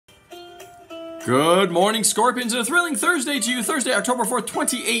Good morning, Scorpions, and a thrilling Thursday to you. Thursday, October 4th,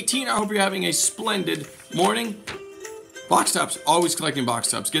 2018. I hope you're having a splendid morning. Box tops, always collecting box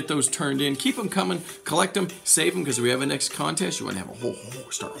tops. Get those turned in. Keep them coming. Collect them. Save them because we have a next contest. You want to have a whole,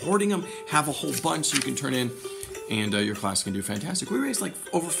 start hoarding them. Have a whole bunch so you can turn in. And your class can do fantastic. We raised like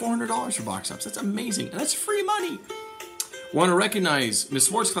over $400 for box tops. That's amazing. And that's free money. Want to recognize Miss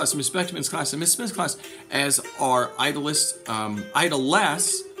Swartz's class, Miss Beckman's class, and Miss Smith's class as our idless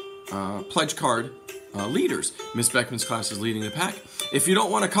pledge card leaders. Miss Beckman's class is leading the pack. If you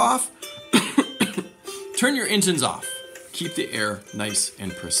don't want to cough, turn your engines off. Keep the air nice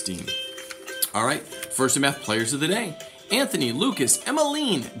and pristine. All right, first in math players of the day. Anthony, Lucas,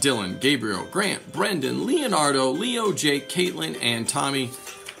 Emmeline, Dylan, Gabriel, Grant, Brendan, Leonardo, Leo, Jake, Caitlin, and Tommy.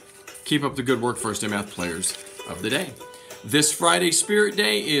 Keep up the good work, first in math players of the day. This Friday Spirit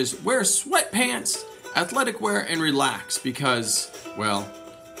Day is wear sweatpants, athletic wear, and relax because, well,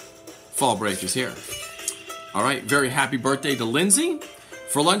 fall break is here. All right, very happy birthday to Lindsay.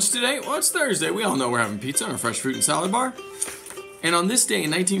 For lunch today, well, it's Thursday. We all know we're having pizza and a fresh fruit and salad bar. And on this day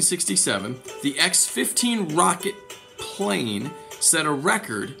in 1967, the X-15 rocket plane set a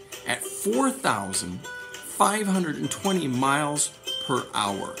record at 4,520 miles per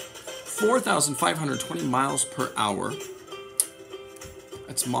hour. 4,520 miles per hour.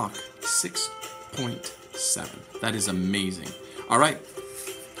 That's Mach 6.7. That is amazing. All right.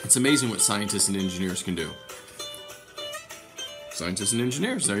 It's amazing what scientists and engineers can do. Scientists and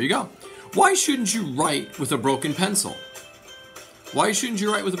engineers, there you go. Why shouldn't you write with a broken pencil? Why shouldn't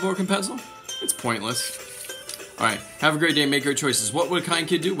you write with a broken pencil? It's pointless. All right, have a great day, make great choices. What would a kind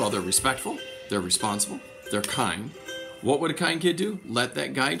kid do? Well, they're respectful, they're responsible, they're kind. What would a kind kid do? Let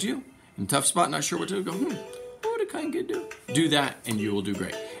that guide you. In a tough spot, not sure what to do, go, what would a kind kid do? Do that and you will do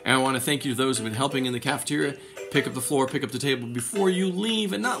great. And I want to thank you to those who have been helping in the cafeteria. Pick up the floor, pick up the table before you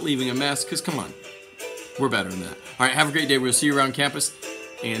leave and not leaving a mess, because come on, we're better than that. All right, have a great day. We'll see you around campus.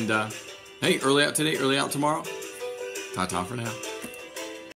 And hey, early out today, early out tomorrow. Ta-ta for now.